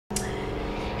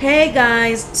Hey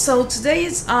guys, so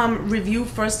today's review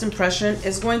first impression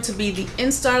is going to be the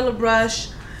InStyler Brush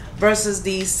versus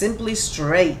the Simply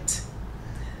Straight.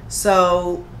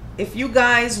 So if you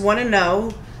guys want to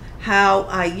know how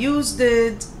I used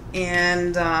it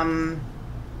and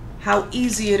how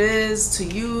easy it is to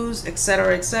use,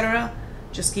 etc.,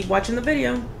 just keep watching the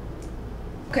video.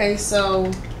 Okay,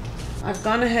 so I've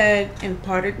gone ahead and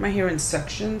parted my hair in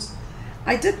sections.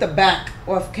 I did the back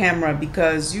off camera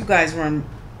because you guys weren't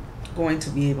going to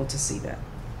be able to see that.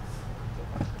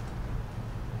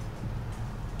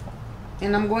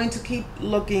 And I'm going to keep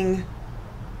looking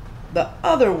the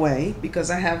other way because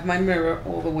I have my mirror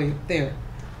all the way up there.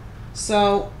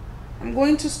 So I'm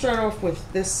going to start off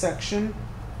with this section,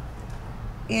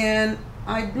 and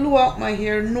I blew out my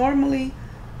hair. Normally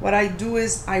what I do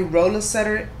is I roller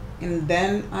setter it and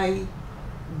then I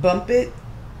bump it,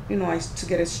 you know, to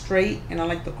get it straight, and I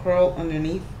like the curl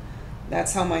underneath.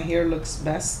 That's how my hair looks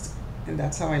best, and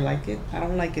that's how I like it. I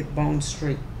don't like it bone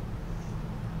straight.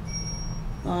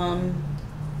 So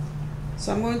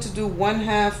I'm going to do one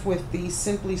half with the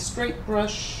Simply Straight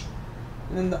brush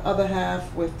and then the other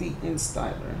half with the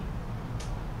InStyler.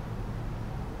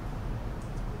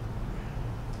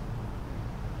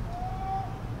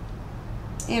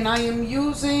 And I am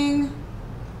using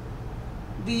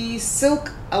the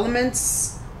Silk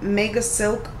Elements Mega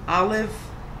Silk Olive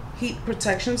Heat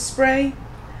Protection Spray.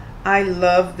 I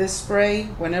love this spray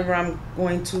whenever I'm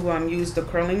going to use the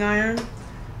curling iron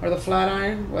or the flat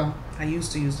iron. Well, I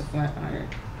used to use the flat iron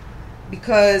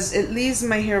because it leaves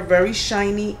my hair very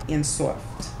shiny and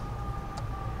soft.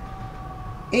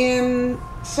 And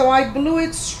so I blew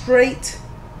it straight.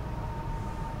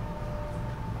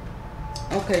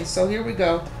 Okay, so here we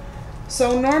go.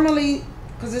 So normally,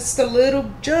 because it's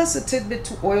just a tidbit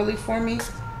too oily for me,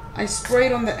 I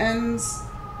sprayed on the ends,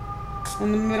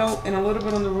 in the middle, and a little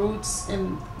bit on the roots,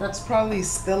 and that's probably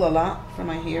still a lot for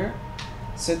my hair.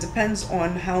 So it depends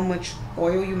on how much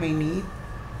oil you may need.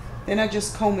 Then I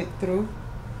just comb it through.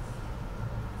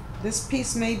 This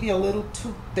piece may be a little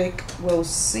too thick. We'll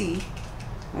see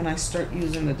when I start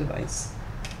using the device.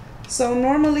 So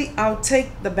normally I'll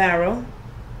take the barrel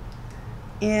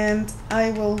and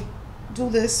I will do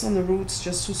this on the roots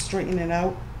just to straighten it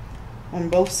out on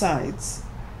both sides.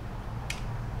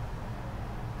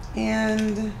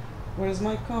 And where's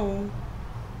my comb?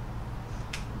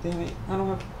 Damn it, I don't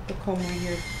have the comb right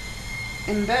here.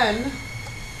 And then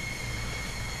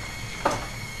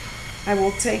I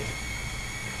will take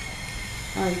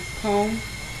my comb,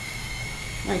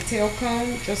 my tail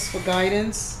comb, just for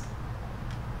guidance.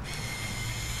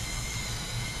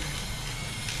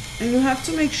 And you have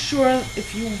to make sure,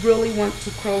 if you really want to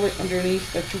curl it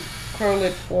underneath, that you curl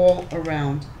it all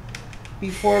around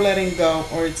before letting go,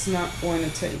 or it's not going to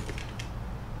take.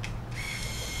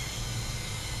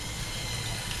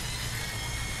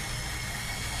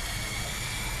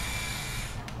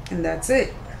 And that's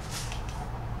it.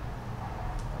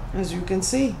 As you can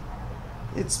see,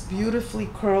 it's beautifully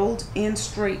curled and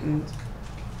straightened.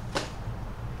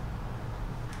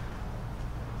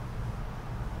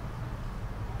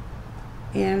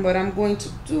 And what I'm going to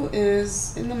do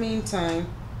is, in the meantime,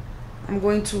 I'm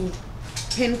going to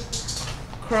pin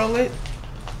curl it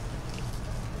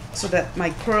so that my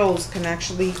curls can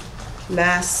actually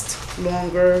last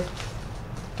longer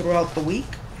throughout the week.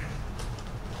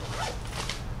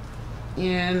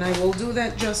 And I will do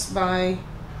that just by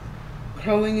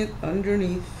curling it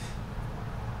underneath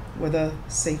with a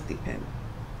safety pin.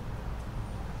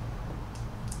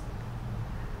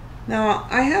 Now,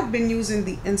 I have been using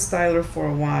the InStyler for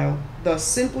a while. The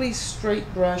Simply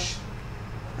Straight brush,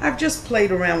 I've just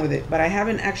played around with it, but I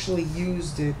haven't actually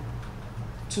used it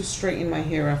to straighten my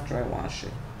hair after I wash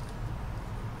it.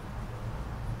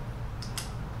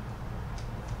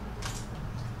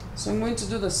 So I'm going to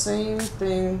do the same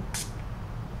thing.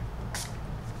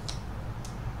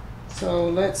 So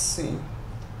let's see.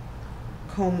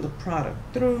 Comb the product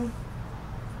through.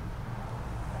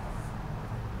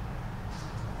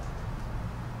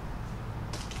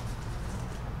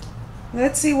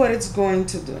 Let's see what it's going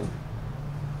to do.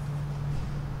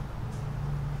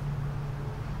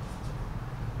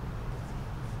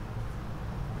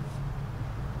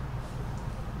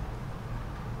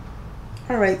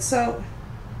 All right, so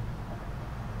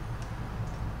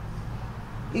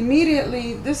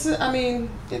immediately, this is, I mean,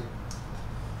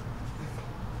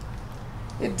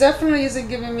 it definitely isn't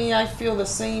giving me, I feel, the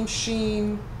same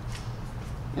sheen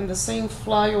and the same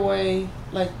flyaway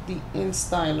like the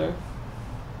InStyler.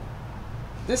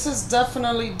 This is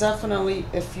definitely,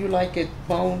 if you like it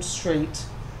bone straight,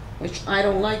 which I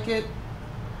don't like it.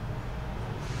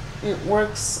 It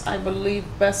works, I believe,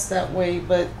 best that way,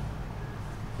 but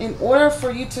in order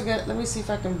for you to get, let me see if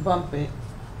I can bump it.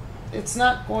 It's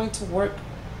not going to work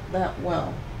that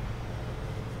well.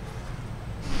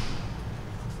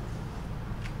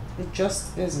 It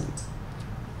just isn't.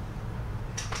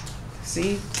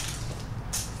 See?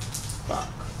 Fuck.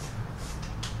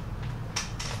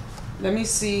 Let me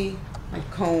see. My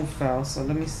comb fell, so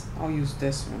I'll use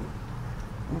this one.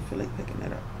 I don't feel like picking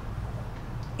it up.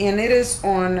 And it is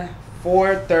on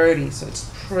 430, so it's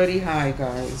pretty high,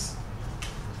 guys.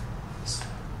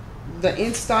 The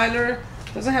InStyler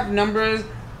doesn't have numbers.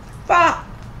 Fuck!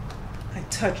 I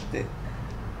touched it.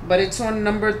 But it's on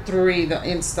number 3, the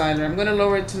InStyler. I'm gonna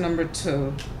lower it to number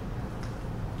 2.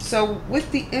 So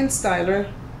with the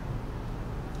InStyler,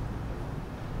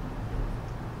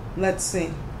 let's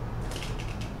see.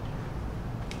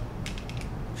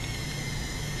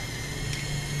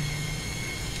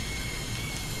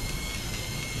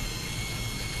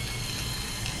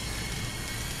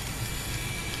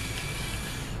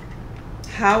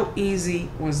 How easy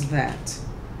was that?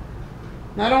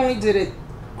 Not only did it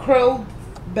curl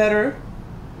better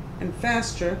and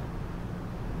faster,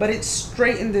 but it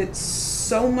straightened it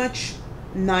so much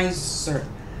nicer.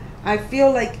 I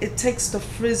feel like it takes the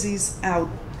frizzies out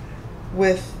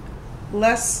with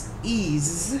less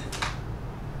ease.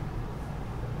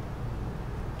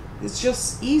 It's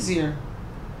just easier.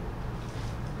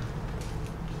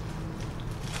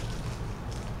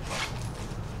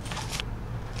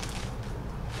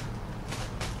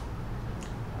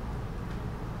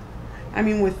 I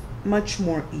mean, with much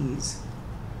more ease.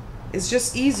 It's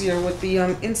just easier with the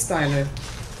InStyler.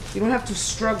 You don't have to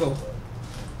struggle.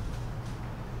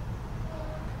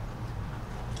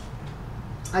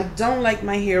 I don't like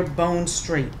my hair bone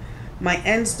straight. My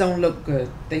ends don't look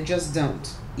good. They just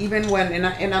don't. Even when,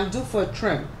 and I'm due for a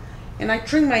trim. And I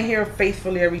trim my hair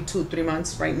faithfully every 2-3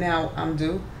 months. Right now, I'm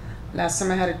due. Last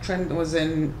time I had it trimmed was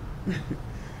in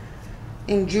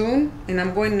June. And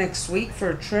I'm going next week for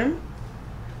a trim.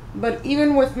 But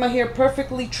even with my hair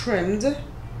perfectly trimmed,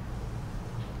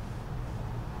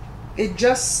 it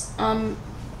just, I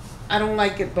don't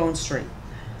like it bone straight.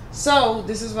 So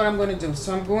this is what I'm going to do.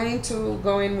 So I'm going to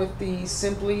go in with the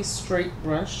Simply Straight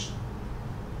brush.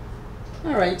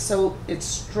 All right, so it's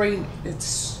straightening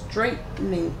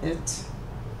it.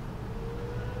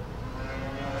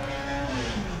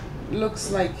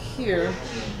 Looks like here,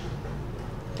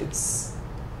 it's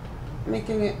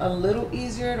making it a little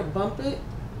easier to bump it.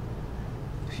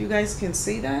 If you guys can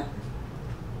see that.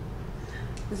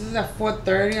 This is at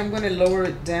 430. I'm going to lower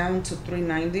it down to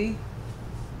 390.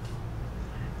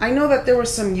 I know that there were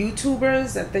some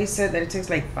YouTubers that they said that it takes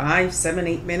like 5, 7,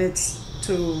 8 minutes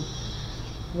to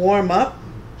warm up.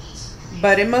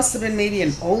 But it must have been maybe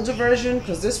an older version,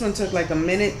 because this one took like 1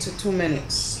 minute to 2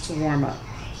 minutes to warm up.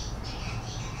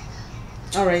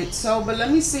 Alright, so, but let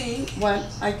me see what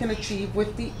I can achieve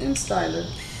with the InStyler.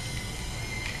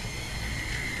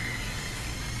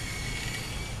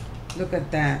 Look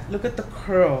at that. Look at the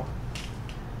curl.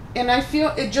 And I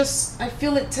feel it takes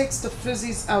the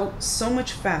frizzies out so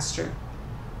much faster.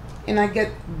 And I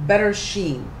get better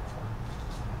sheen.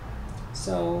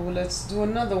 So let's do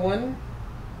another one.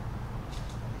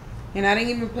 And I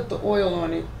didn't even put the oil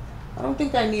on it. I don't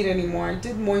think I need any more. I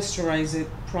did moisturize it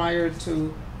prior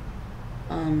to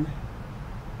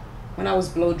when I was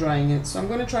blow drying it. So I'm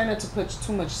going to try not to put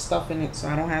too much stuff in it so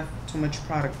I don't have too much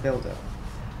product buildup.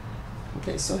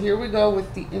 Okay, so here we go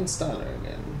with the InStyler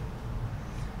again.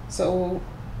 So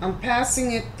I'm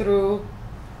passing it through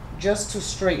just to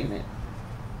straighten it.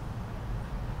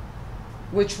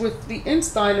 Which with the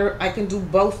InStyler, I can do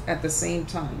both at the same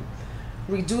time.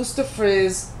 Reduce the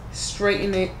frizz,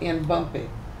 straighten it, and bump it.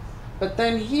 But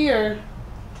then here,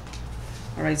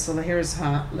 all right, so the hair is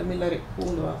hot. Let me let it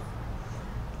cool off.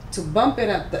 To bump it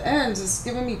at the ends is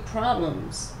giving me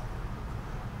problems.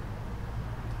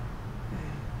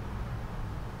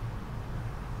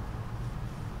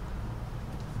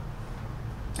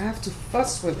 I have to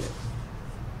fuss with it.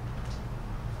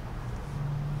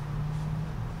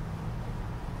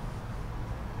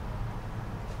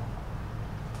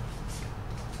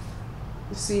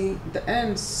 You see, the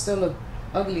ends still look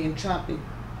ugly and choppy.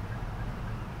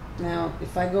 Now,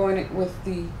 if I go in it with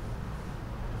the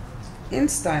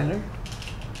InStyler,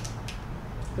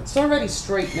 it's already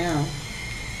straight now.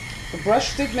 The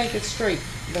brush did make it straight,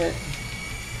 but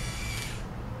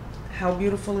how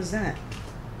beautiful is that?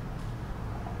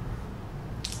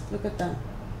 Look at that.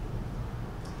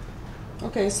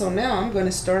 Okay, so now I'm going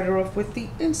to start her off with the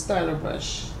InStyler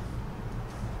brush.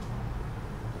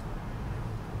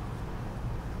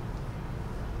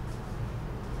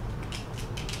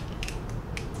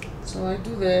 So I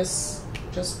do this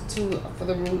just for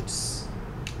the roots,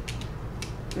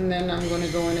 and then I'm going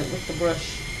to go in it with the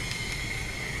brush.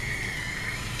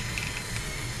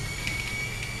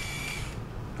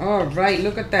 All right,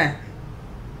 look at that.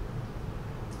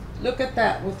 Look at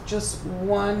that with just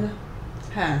one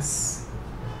pass.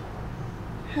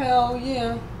 Hell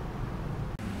yeah.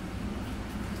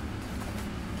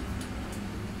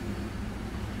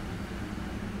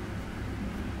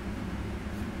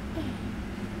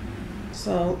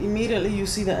 So immediately you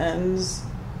see the ends.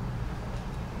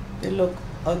 They look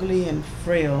ugly and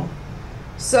frail.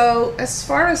 So as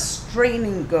far as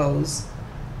straightening goes,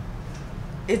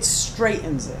 it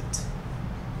straightens it.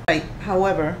 Right.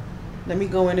 However, let me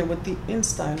go in it with the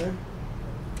InStyler.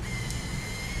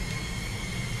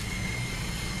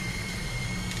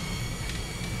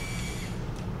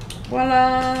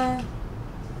 Voila!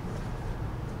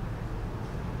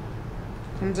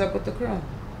 Comes up with the curl.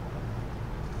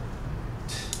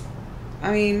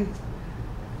 I mean,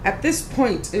 at this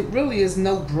point, it really is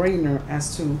no brainer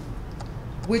as to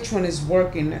which one is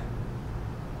working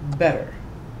better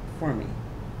for me.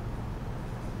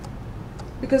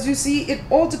 Because you see, it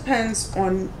all depends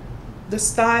on the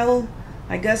style,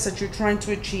 I guess, that you're trying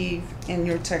to achieve and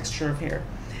your texture of hair.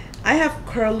 I have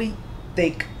curly,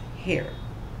 thick hair.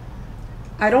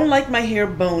 I don't like my hair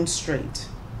bone straight.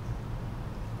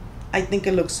 I think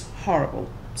it looks horrible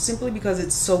simply because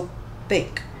it's so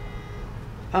thick.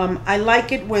 I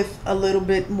like it with a little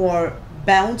bit more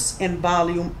bounce and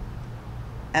volume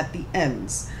at the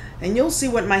ends. And you'll see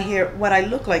what I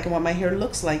look like and what my hair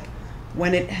looks like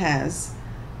when it has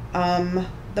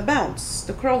the bounce,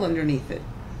 the curl underneath it.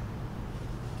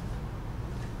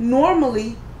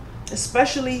 Normally,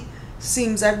 especially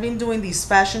since I've been doing these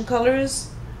fashion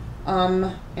colors,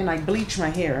 and I bleach my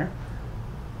hair,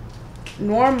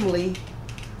 normally,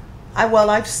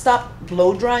 I've stopped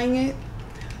blow drying it.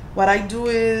 What I do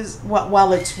is,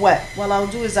 while it's wet, what I'll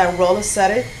do is I roller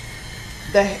set it.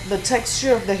 The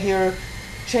texture of the hair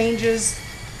changes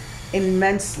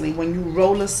immensely when you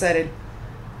roller set it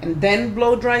and then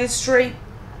blow dry it straight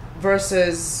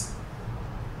versus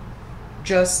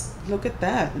just, look at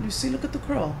that. You see, look at the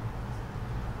curl.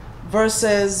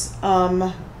 Versus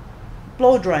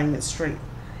blow drying it straight.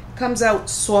 It comes out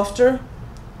softer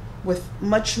with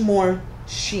much more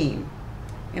sheen.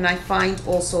 And I find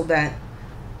also that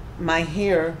my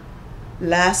hair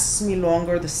lasts me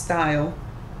longer, the style,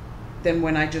 than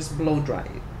when I just blow dry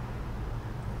it.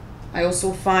 I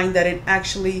also find that it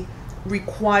actually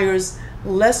requires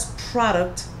less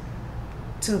product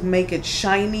to make it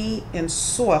shiny and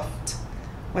soft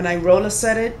when I roller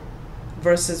set it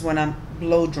versus when I'm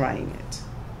blow drying it.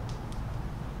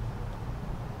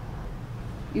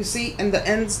 You see, and the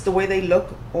ends, the way they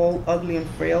look, all ugly and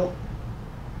frail,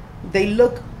 they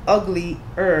look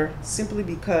uglier simply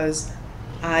because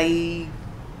I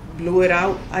blew it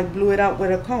out. I blew it out with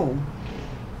a comb.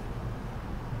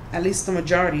 At least the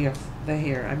majority of the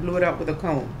hair, I blew it out with a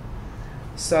comb.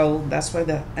 So that's why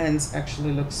the ends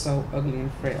actually look so ugly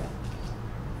and frail.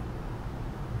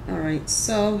 Alright,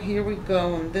 so here we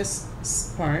go on this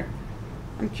part.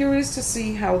 I'm curious to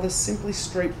see how the Simply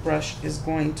Straight brush is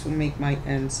going to make my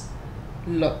ends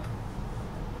look,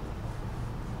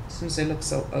 since they look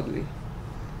so ugly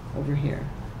over here.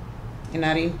 And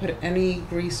I didn't put any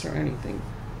grease or anything.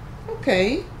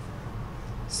 Okay,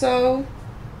 so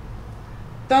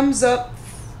thumbs up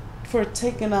for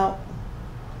taking out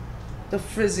the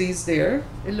frizzies there.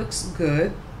 It looks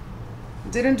good.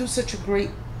 Didn't do such a great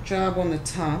job on the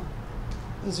top,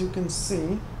 as you can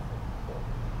see.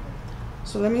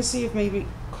 So let me see if maybe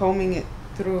combing it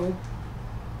through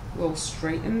will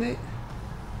straighten it.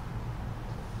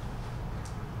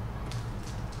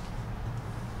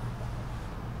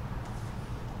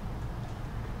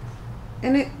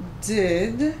 And it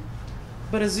did,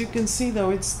 but as you can see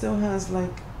though, it still has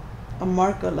like a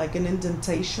marker, like an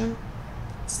indentation.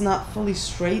 It's not fully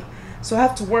straight, so I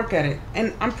have to work at it.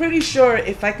 And I'm pretty sure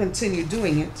if I continue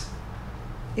doing it,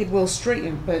 it will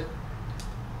straighten, but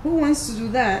who wants to do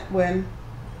that when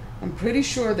I'm pretty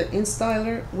sure the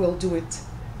InStyler will do it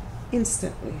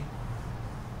instantly.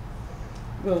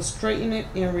 We'll straighten it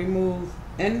and remove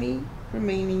any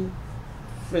remaining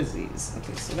frizzies.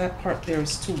 Okay, so that part there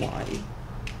is too wide.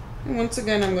 And once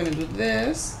again, I'm going to do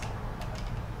this.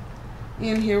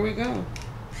 And here we go.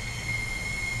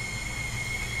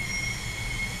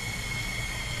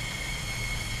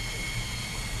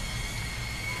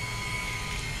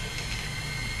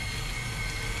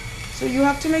 So you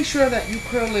have to make sure that you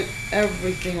curl it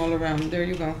everything all around. There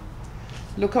you go.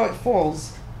 Look how it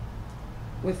falls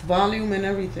with volume and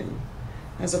everything,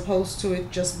 as opposed to it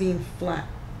just being flat.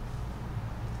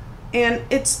 And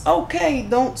it's okay.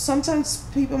 Don't, sometimes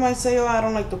people might say, oh, I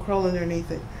don't like the curl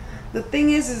underneath it. The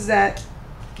thing is that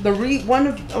the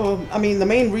the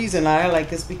main reason I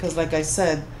like is because, like I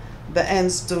said, the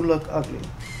ends do look ugly.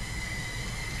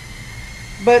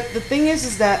 But the thing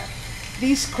is that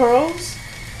these curls,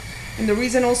 and the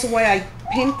reason also why I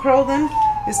pin curl them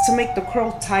is to make the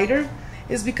curl tighter,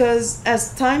 is because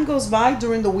as time goes by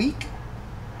during the week,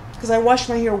 because I wash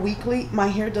my hair weekly, my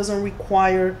hair doesn't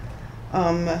require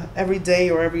every day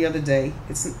or every other day.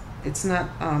 It's not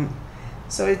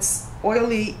so it's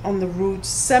oily on the roots,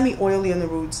 semi-oily on the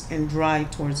roots, and dry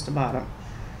towards the bottom.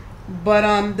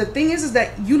 But the thing is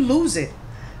that you lose it.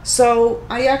 So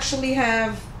I actually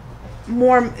have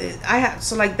more.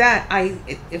 So like that.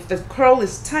 If the curl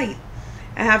is tight,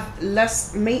 I have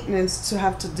less maintenance to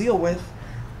have to deal with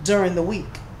during the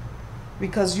week,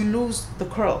 because you lose the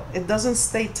curl. It doesn't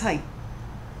stay tight,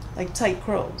 like tight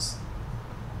curls.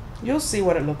 You'll see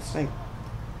what it looks like.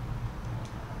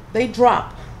 They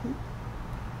drop,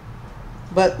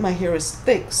 but my hair is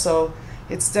thick, so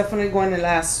it's definitely going to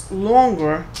last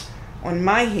longer on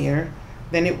my hair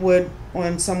than it would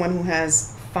on someone who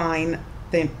has fine,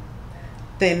 thin,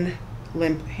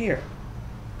 limp hair.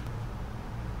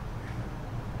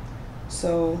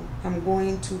 So I'm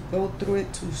going to go through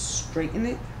it to straighten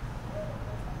it.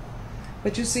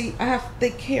 But you see, I have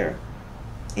thick hair,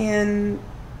 and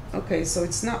okay, so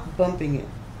it's not bumping it.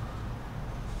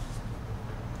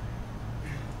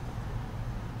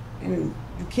 And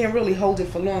you can't really hold it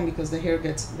for long because the hair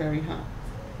gets very hot.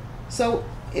 So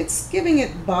it's giving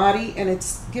it body and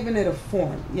it's giving it a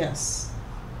form, yes.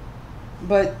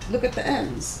 But look at the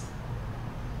ends.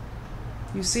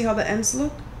 You see how the ends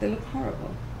look? They look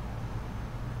horrible.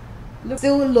 Look,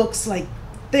 still it looks like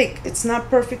thick. It's not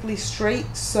perfectly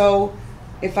straight. So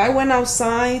if I went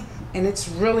outside and it's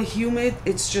really humid,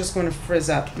 it's just going to frizz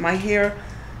up. My hair,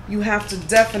 you have to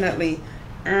definitely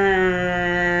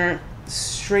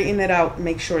straighten it out.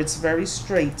 Make sure it's very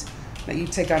straight, that you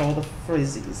take out all the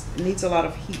frizzies. It needs a lot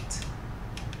of heat.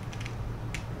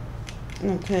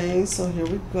 Okay, so here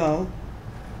we go.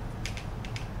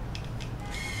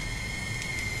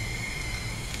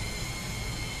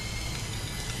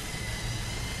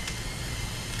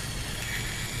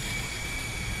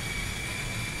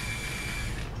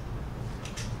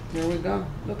 There we go.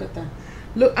 Look at that.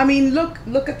 Look, I mean,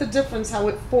 look at the difference, how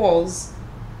it falls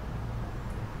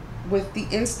with the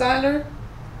InStyler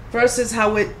versus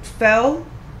how it fell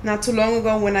not too long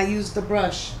ago when I used the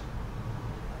brush.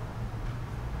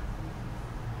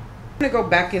 I'm gonna go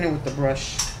back in it with the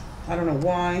brush. I don't know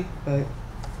why, but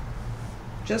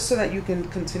just so that you can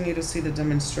continue to see the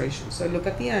demonstration. So look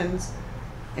at the ends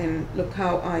and look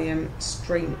how I am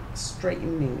straightening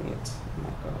it. Oh my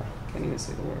God, I can't even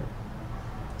say the word.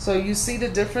 So you see the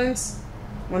difference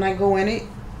when I go in it,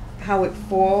 how it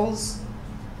falls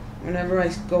whenever I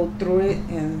go through it.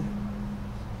 And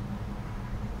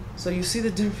so you see the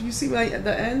difference. You see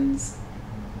the ends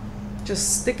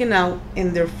just sticking out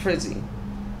and they're frizzy.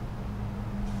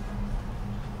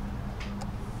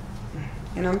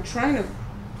 And I'm trying to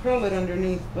curl it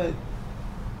underneath, but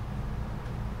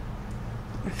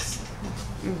I'm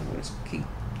gonna keep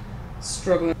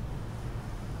struggling.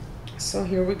 So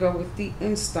here we go with the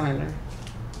InStyler.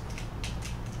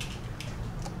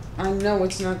 I know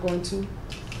it's not going to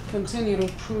continue to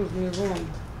prove me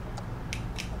wrong.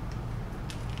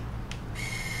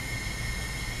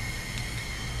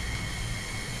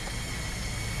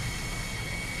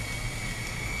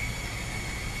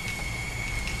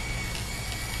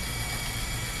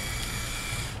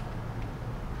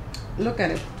 Look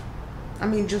at it. I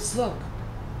mean, just look.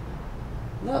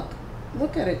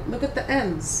 Look at it. Look at the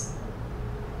ends.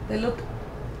 They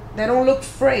don't look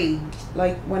frayed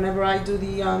like whenever I do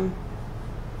the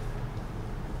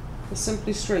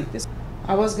Simply Straight.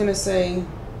 I was gonna say,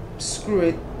 screw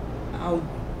it, I'll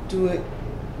do it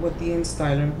with the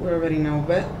InStyler. We already know,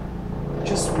 but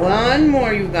just one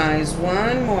more, you guys,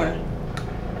 one more.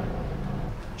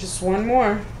 Just one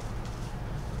more.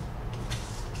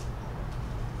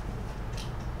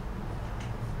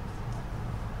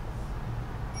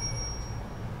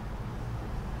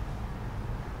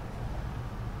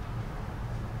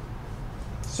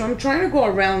 So I'm trying to go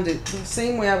around it the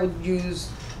same way I would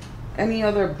use any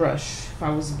other brush if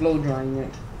I was blow drying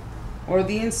it, or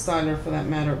the InStyler for that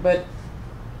matter, but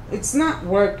it's not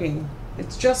working.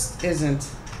 It just isn't.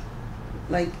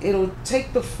 Like, it'll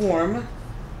take the form.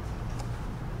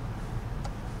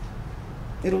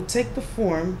 It'll take the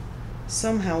form.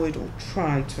 Somehow it'll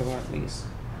try to, at least.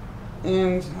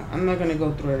 And I'm not gonna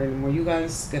go through it anymore. You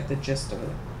guys get the gist of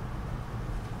it.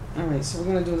 Alright, so we're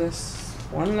gonna do this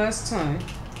one last time.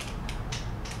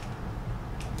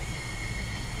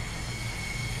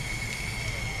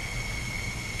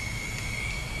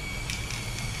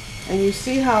 And you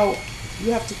see how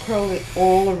you have to curl it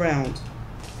all around.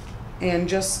 And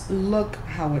just look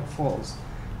how it falls.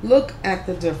 Look at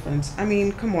the difference. I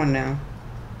mean, come on now.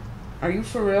 Are you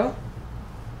for real?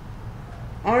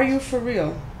 Are you for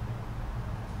real?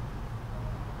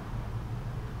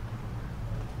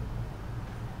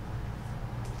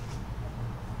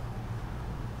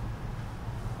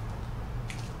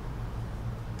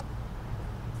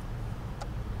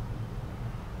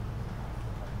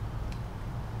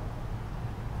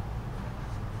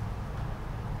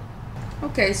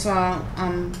 Okay, so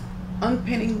I'm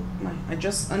unpinning I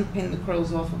just unpinned the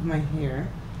curls off of my hair.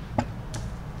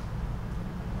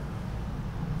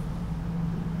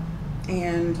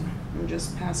 And I'm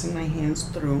just passing my hands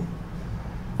through.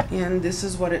 And this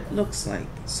is what it looks like.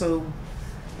 So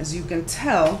as you can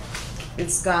tell,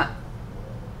 it's got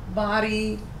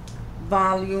body,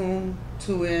 volume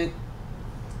to it.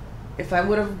 If I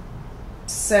would have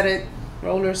set it,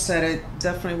 roller set it,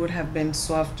 definitely would have been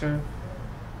softer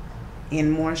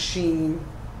and more sheen.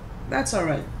 That's all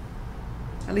right.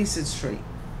 At least it's straight.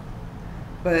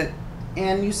 But,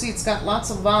 and you see it's got lots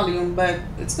of volume, but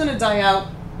it's gonna die out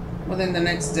within the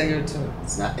next day or two.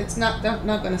 It's not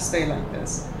gonna stay like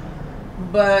this.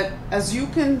 But as you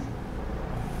can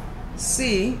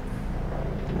see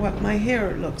what my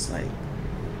hair looks like.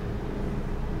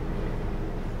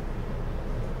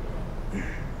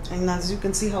 And as you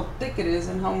can see how thick it is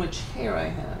and how much hair I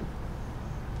have.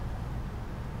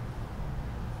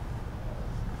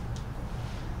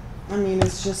 I mean,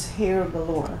 it's just hair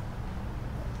galore.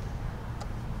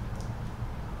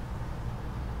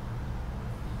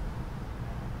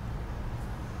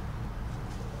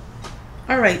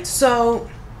 All right, so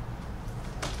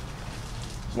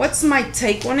what's my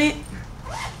take on it?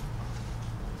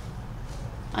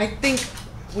 I think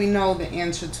we know the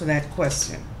answer to that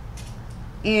question.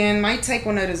 And my take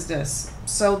on it is this.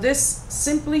 So this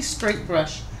Simply Straight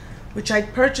brush, which I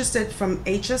purchased it from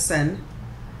HSN,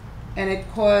 and it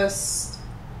cost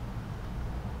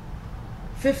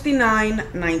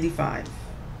 $59.95.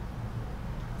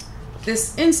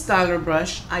 This InStyler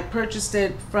brush, I purchased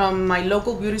it from my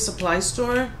local beauty supply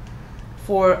store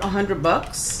for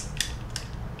 $100.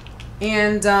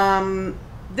 And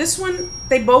this one,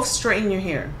 they both straighten your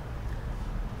hair.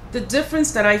 The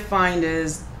difference that I find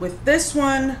is with this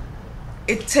one,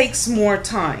 it takes more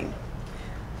time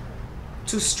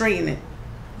to straighten it.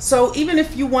 So even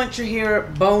if you want your hair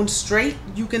bone straight,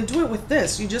 you can do it with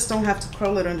this. You just don't have to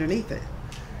curl it underneath it.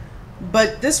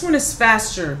 But this one is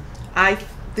faster.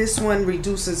 This one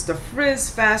reduces the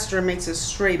frizz faster, makes it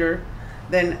straighter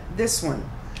than this one.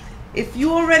 If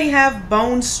you already have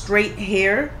bone straight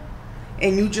hair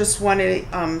and you just want to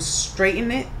straighten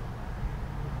it,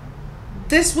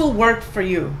 this will work for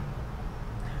you.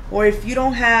 Or if you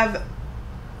don't have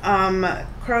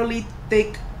curly,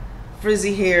 thick,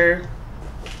 frizzy hair,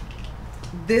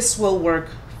 this will work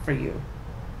for you.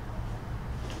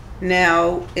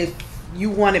 Now, if you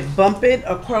want to bump it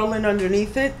or curl it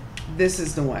underneath it, this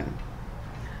is the one.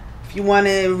 If you want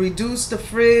to reduce the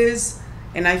frizz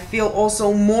and I feel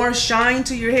also more shine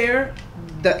to your hair,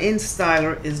 the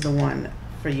InStyler is the one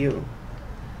for you.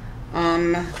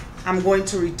 I'm going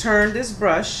to return this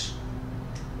brush.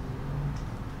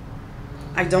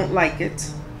 I don't like it.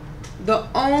 The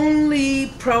only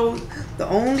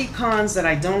cons that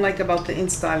I don't like about the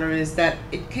InStyler is that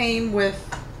it came with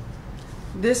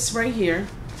this right here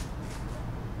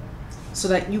so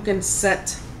that you can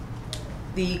set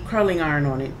the curling iron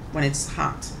on it when it's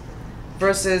hot,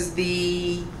 versus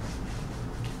the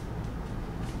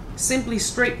Simply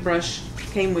Straight brush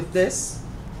came with this,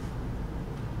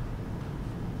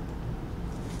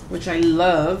 which I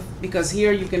love because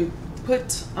here you can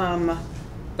put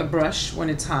the brush when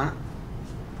it's hot.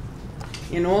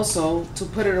 And also, to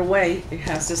put it away, it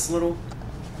has this little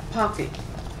pocket.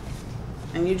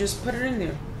 And you just put it in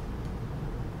there.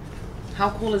 How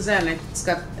cool is that?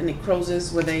 And it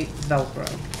closes with a Velcro.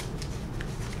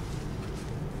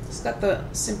 It's got the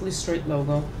Simply Straight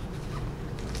logo.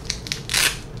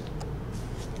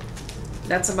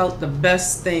 That's about the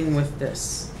best thing with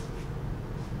this.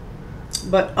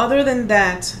 But other than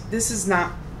that, this is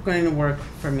not going to work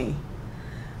for me.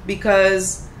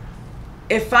 Because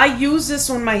if I use this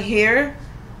on my hair,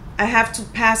 I have to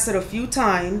pass it a few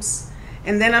times,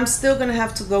 and then I'm still gonna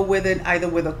have to go with it either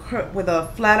with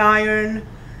a flat iron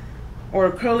or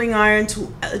a curling iron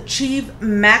to achieve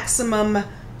maximum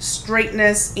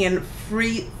straightness and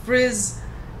frizz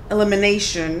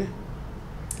elimination.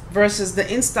 Versus the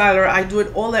InStyler, I do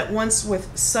it all at once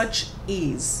with such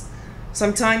ease.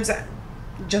 Sometimes I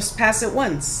just pass it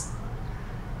once,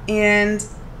 and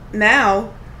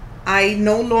now I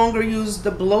no longer use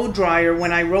the blow dryer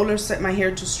when I roller set my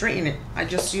hair to straighten it. I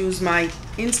just use my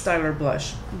InStyler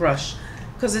brush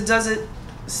because it does it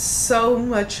so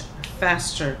much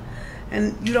faster,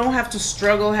 and you don't have to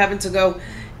struggle having to go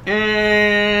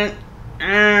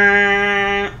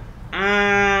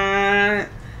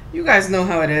you guys know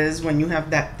how it is when you have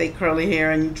that thick curly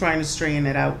hair and you're trying to straighten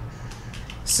it out.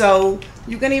 So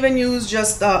you can even use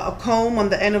just a comb on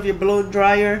the end of your blow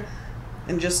dryer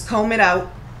and just comb it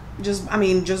out.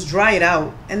 Just dry it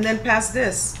out and then pass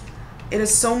this. It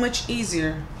is so much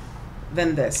easier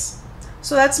than this.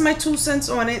 So that's my 2 cents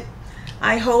on it.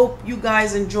 I hope you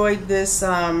guys enjoyed this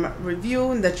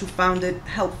review and that you found it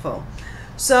helpful.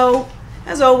 So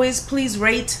as always, please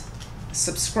rate,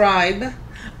 subscribe.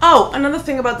 Oh, another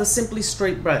thing about the Simply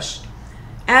Straight brush.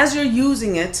 As you're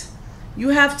using it, you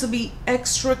have to be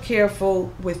extra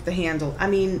careful with the handle. I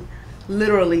mean,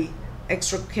 literally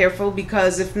extra careful,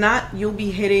 because if not, you'll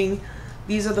be hitting,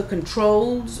 these are the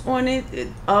controls on it,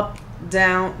 up,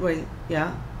 down,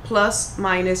 plus,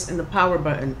 minus, and the power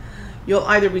button. You'll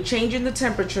either be changing the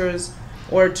temperatures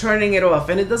or turning it off,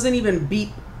 and it doesn't even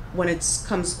beep when it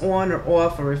comes on or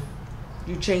off, or if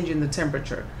you're changing the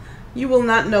temperature. You will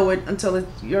not know it until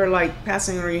you're like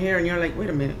passing on your hair and you're like, wait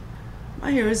a minute,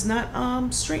 my hair is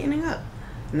not straightening up.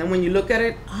 And then when you look at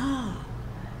it,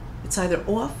 it's either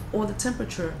off or the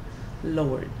temperature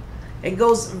lowered. It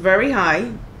goes very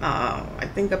high, I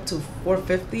think up to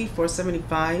 450,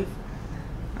 475.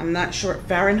 I'm not sure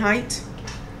Fahrenheit.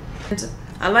 And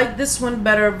I like this one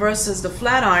better versus the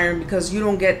flat iron because you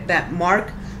don't get that mark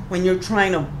when you're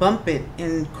trying to bump it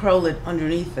and curl it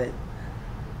underneath it.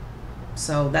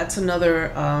 So that's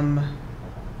another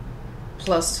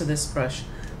plus to this brush.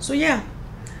 So yeah,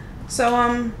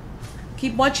 so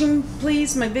keep watching,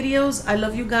 please, my videos. I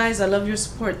love you guys. I love your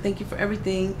support. Thank you for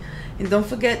everything. And don't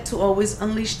forget to always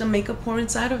unleash the makeup pour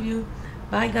inside of you.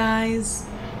 Bye, guys.